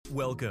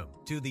Welcome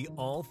to the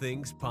All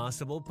Things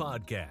Possible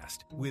podcast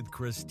with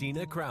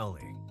Christina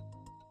Crowley.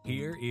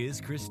 Here is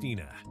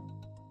Christina.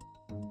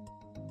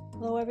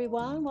 Hello,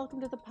 everyone.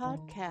 Welcome to the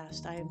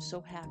podcast. I am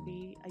so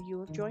happy you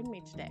have joined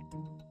me today.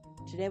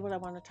 Today, what I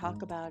want to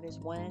talk about is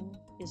when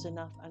is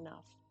enough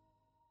enough?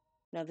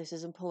 Now, this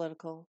isn't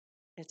political.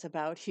 It's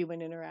about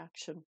human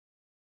interaction.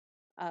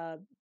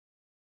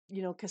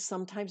 Because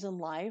sometimes in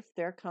life,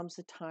 there comes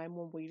a time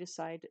when we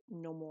decide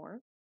no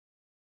more.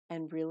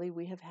 And really,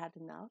 we have had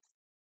enough.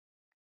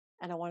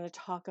 And I want to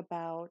talk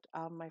about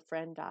my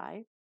friend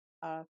Di.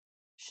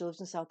 She lives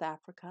in South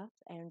Africa,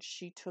 and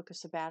she took a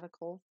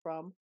sabbatical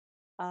from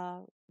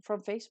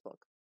Facebook.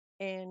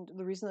 And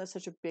the reason that's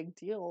such a big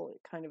deal,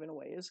 kind of in a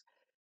way, is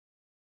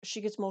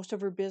she gets most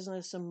of her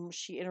business and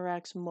she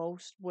interacts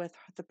most with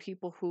the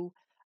people who,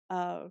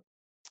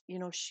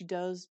 she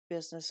does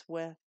business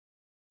with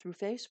through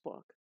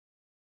Facebook.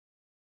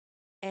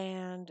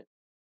 And,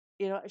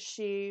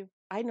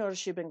 I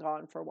noticed she'd been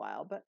gone for a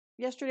while, but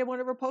yesterday one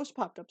of her posts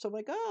popped up. So I'm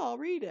like, oh, I'll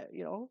read it,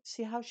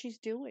 see how she's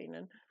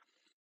doing.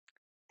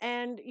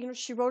 And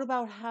she wrote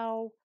about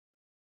how,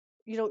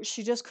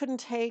 she just couldn't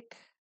take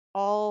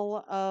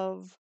all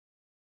of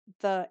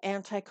the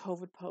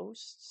anti-COVID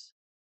posts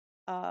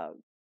uh,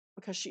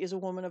 because she is a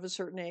woman of a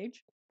certain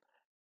age,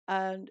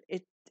 and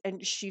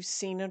she's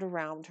seen it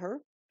around her.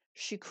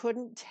 She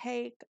couldn't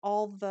take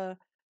all the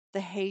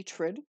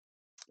hatred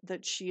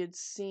that she had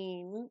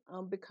seen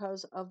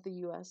because of the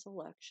U.S.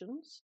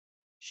 elections.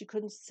 She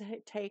couldn't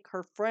take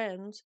her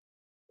friends,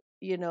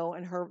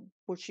 and her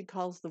what she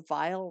calls the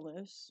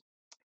vileness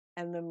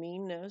and the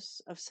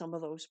meanness of some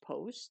of those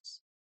posts,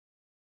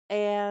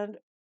 and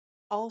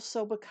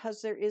also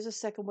because there is a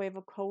second wave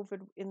of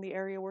COVID in the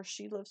area where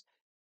she lives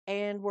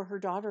and where her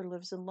daughter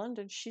lives in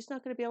London. She's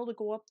not going to be able to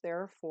go up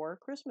there for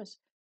Christmas.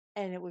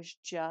 And it was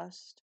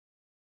just,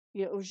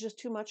 it was just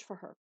too much for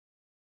her.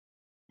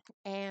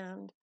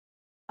 And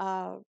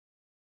uh,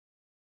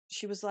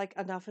 she was like,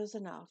 enough is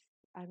enough.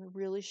 I mean,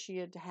 really, she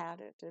had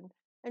had it.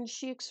 And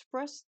she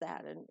expressed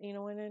that, and,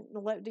 and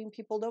letting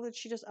people know that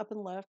she just up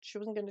and left. She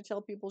wasn't going to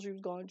tell people she was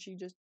gone. She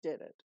just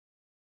did it.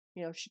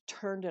 She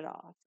turned it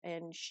off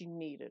and she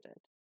needed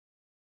it.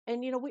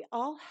 And, we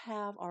all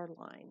have our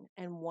line.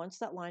 And once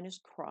that line is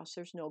crossed,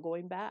 there's no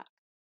going back.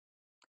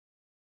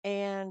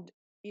 And,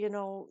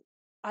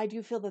 I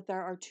do feel that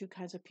there are two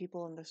kinds of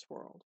people in this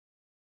world.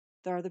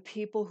 There are the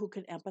people who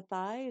can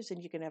empathize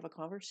and you can have a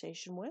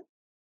conversation with,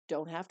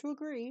 don't have to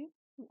agree,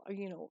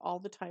 all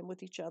the time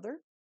with each other.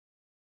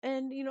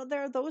 And,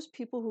 there are those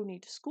people who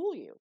need to school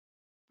you.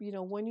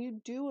 When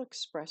you do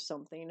express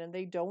something and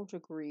they don't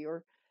agree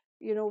or,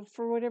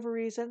 for whatever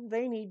reason,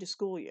 they need to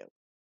school you.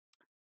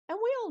 And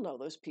we all know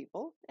those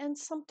people. And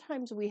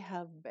sometimes we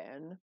have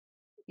been,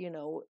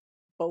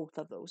 both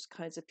of those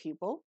kinds of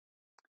people.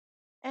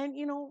 And,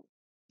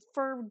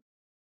 for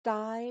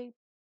Di,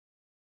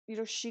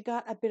 she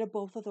got a bit of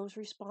both of those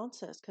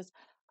responses because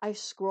I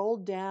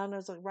scrolled down. I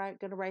was like,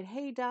 gonna write,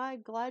 "Hey, Di,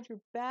 glad you're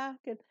back."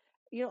 And,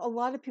 a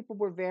lot of people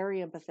were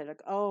very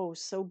empathetic. Oh,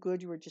 so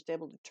good. You were just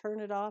able to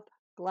turn it off.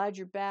 Glad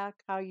you're back.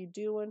 How you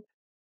doing?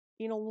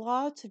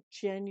 Lots of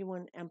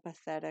genuine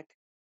empathetic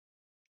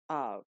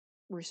uh,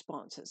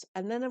 responses.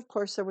 And then, of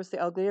course, there was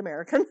the ugly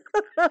American.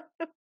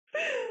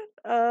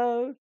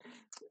 uh,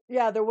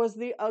 yeah, there was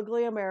the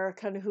ugly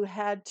American who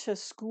had to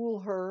school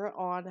her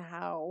on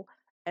how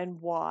and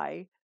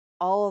why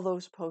all of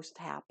those posts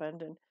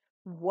happened and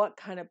what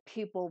kind of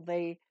people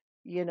they,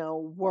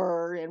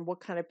 were and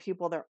what kind of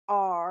people there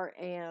are.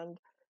 And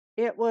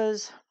it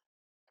was,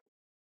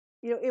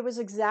 it was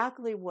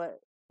exactly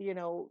what,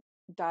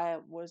 Dia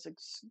was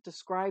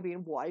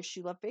describing why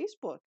she left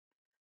Facebook.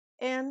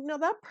 And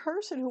that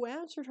person who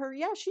answered her,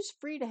 yeah, she's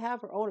free to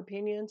have her own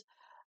opinions,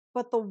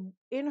 but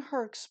in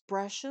her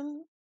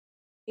expression,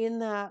 in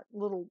that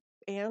little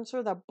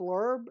answer, that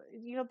blurb,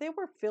 they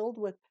were filled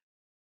with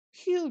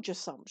huge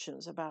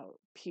assumptions about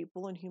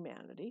people and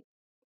humanity,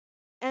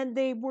 and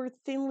they were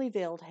thinly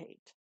veiled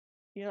hate.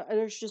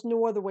 There's just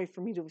no other way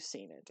for me to have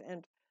seen it.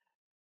 And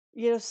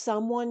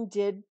someone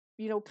did,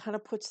 kind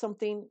of put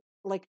something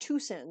like two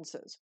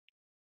sentences.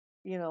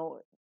 You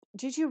know,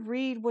 did you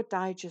read what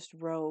Di just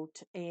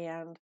wrote?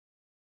 And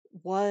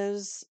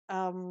was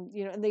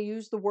and they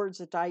used the words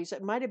that Di used.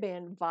 It might have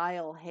been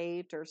vile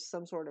hate or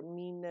some sort of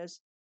meanness.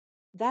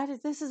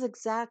 This is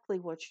exactly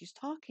what she's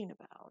talking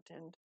about.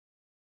 And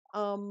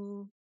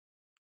um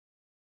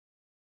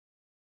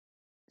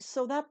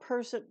so that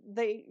person,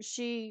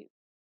 she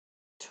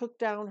took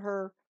down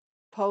her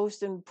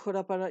post and put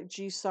up a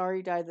gee,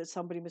 sorry, Di, that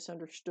somebody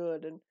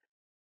misunderstood.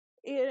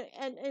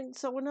 And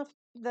so enough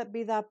that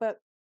be that,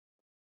 but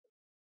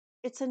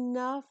it's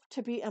enough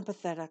to be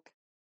empathetic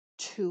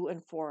to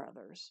and for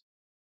others.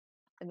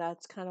 And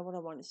that's kind of what I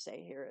want to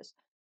say here is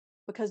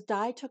because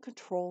Di took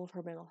control of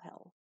her mental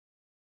health.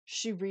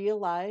 She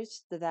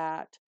realized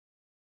that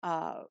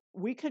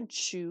we can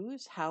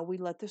choose how we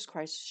let this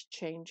crisis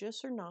change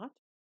us or not.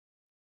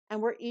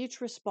 And we're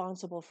each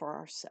responsible for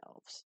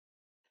ourselves.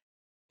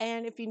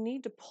 And if you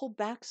need to pull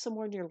back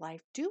somewhere in your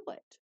life, do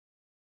it.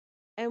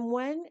 And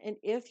when and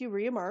if you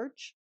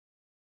reemerge,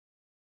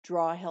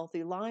 draw a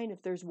healthy line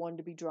if there's one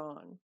to be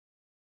drawn.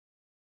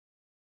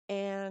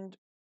 And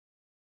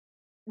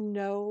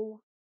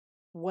know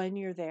when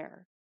you're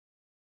there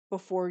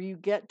before you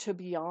get to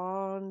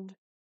beyond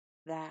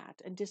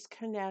that and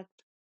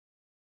disconnect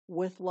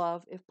with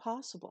love if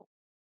possible.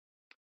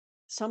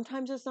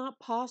 Sometimes it's not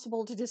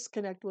possible to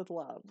disconnect with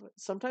love.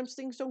 Sometimes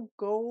things don't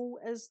go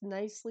as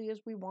nicely as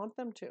we want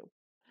them to.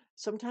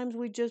 Sometimes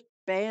we just,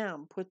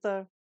 bam, put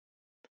the,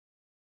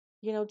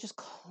 just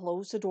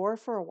close the door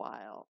for a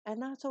while.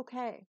 And that's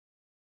okay.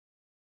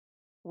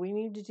 We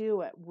need to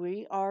do it.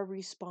 We are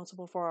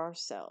responsible for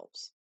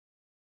ourselves.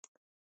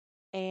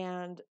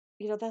 And,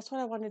 that's what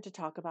I wanted to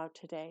talk about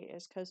today,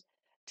 is because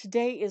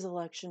today is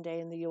election day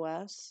in the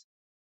US.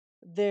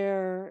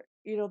 There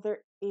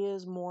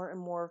is more and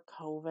more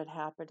COVID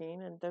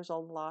happening, and there's a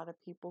lot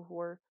of people who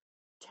are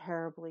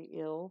terribly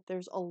ill.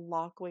 There's a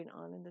lot going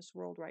on in this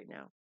world right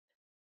now.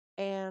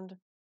 And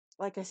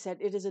like I said,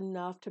 it is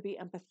enough to be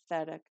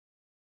empathetic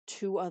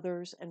to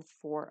others and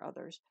for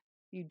others.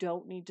 You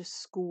don't need to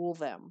school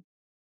them.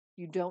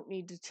 You don't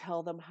need to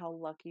tell them how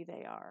lucky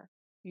they are.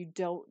 You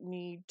don't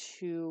need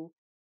to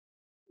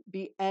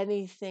be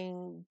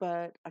anything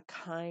but a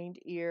kind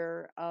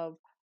ear of,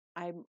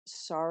 I'm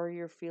sorry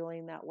you're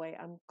feeling that way.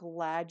 I'm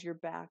glad you're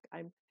back.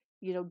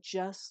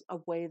 Just a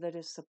way that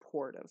is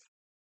supportive,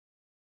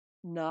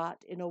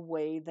 not in a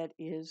way that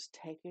is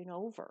taking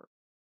over.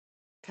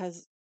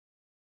 Because,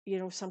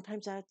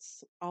 sometimes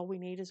that's all we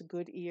need, is a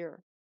good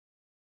ear.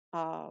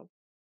 Uh,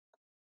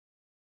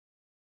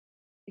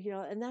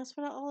 and that's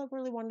all I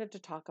really wanted to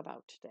talk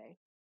about today.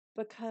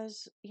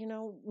 Because,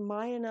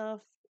 my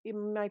enough, it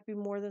might be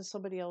more than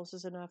somebody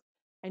else's enough,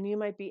 and you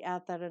might be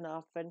at that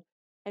enough,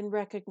 and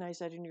recognize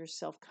that in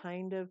yourself.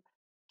 Kind of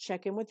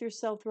check in with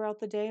yourself throughout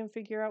the day and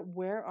figure out,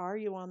 where are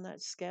you on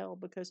that scale,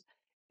 because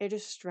it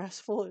is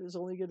stressful. It is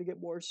only going to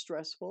get more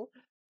stressful.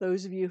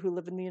 Those of you who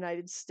live in the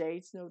United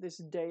States know this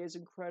day is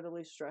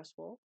incredibly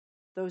stressful.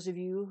 Those of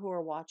you who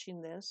are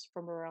watching this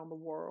from around the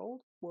world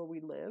where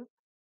we live,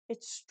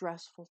 it's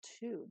stressful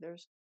too.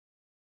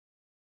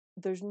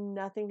 There's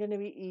nothing going to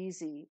be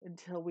easy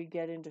until we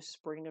get into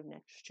spring of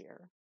next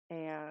year,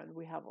 and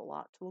we have a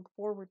lot to look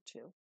forward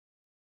to.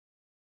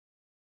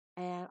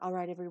 And all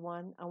right,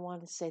 everyone, I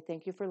want to say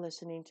thank you for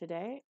listening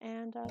today,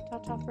 and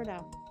ta-ta for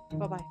now.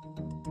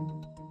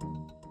 Bye-bye.